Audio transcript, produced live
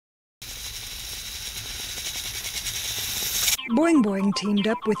Boing teamed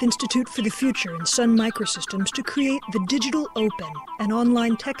up with Institute for the Future and Sun Microsystems to create the Digital Open, an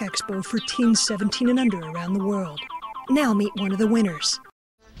online tech expo for teens 17 and under around the world. Now meet one of the winners.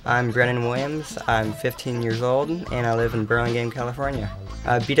 I'm Brennon Williams, I'm 15 years old, and I live in Burlingame, California.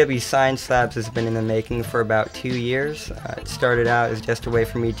 BW Science Labs has been in the making for about 2 years. It started out as just a way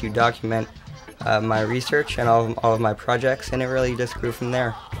for me to document my research and all of my projects, and it really just grew from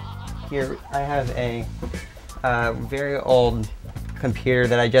there. Here I have a very old computer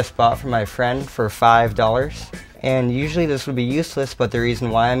that I just bought from my friend for $5. And usually this would be useless, but the reason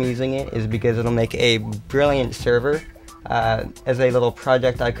why I'm using it is because it'll make a brilliant server. As a little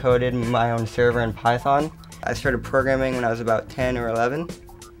project, I coded my own server in Python. I started programming when I was about 10 or 11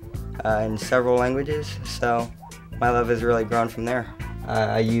 in several languages, so my love has really grown from there.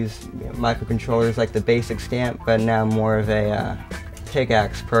 I use microcontrollers like the basic stamp, but now I'm more of a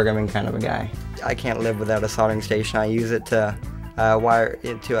pickaxe programming kind of a guy. I can't live without a soldering station. I use it to wire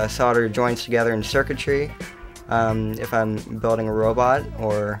it to solder joints together in circuitry. If I'm building a robot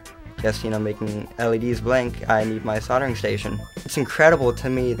or just making LEDs blink, I need my soldering station. It's incredible to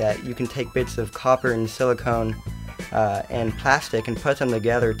me that you can take bits of copper and silicone and plastic and put them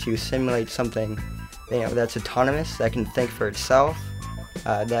together to simulate something that's autonomous, that can think for itself,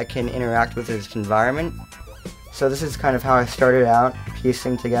 that can interact with its environment. So this is kind of how I started out,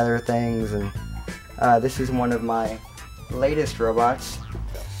 piecing together things, and this is one of my latest robots.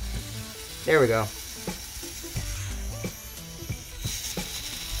 There we go.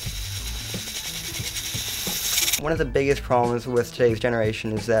 One of the biggest problems with today's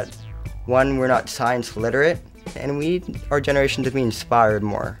generation is that, one, we're not science literate, and we need our generation to be inspired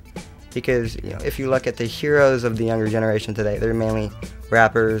more. Because if you look at the heroes of the younger generation today, they're mainly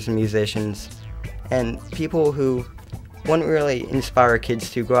rappers, musicians, and people who wouldn't really inspire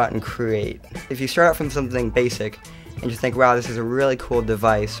kids to go out and create. If you start out from something basic and you think, wow, this is a really cool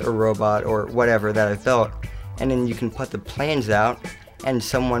device or robot or whatever that I've built, and then you can put the plans out, and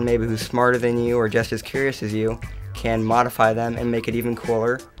someone maybe who's smarter than you or just as curious as you can modify them and make it even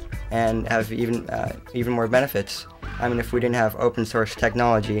cooler and have even more benefits. I mean, if we didn't have open source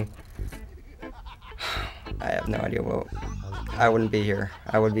technology, I have no idea what, I wouldn't be here.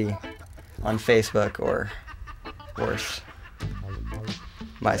 I would be on Facebook or worse,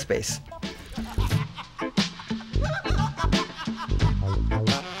 MySpace.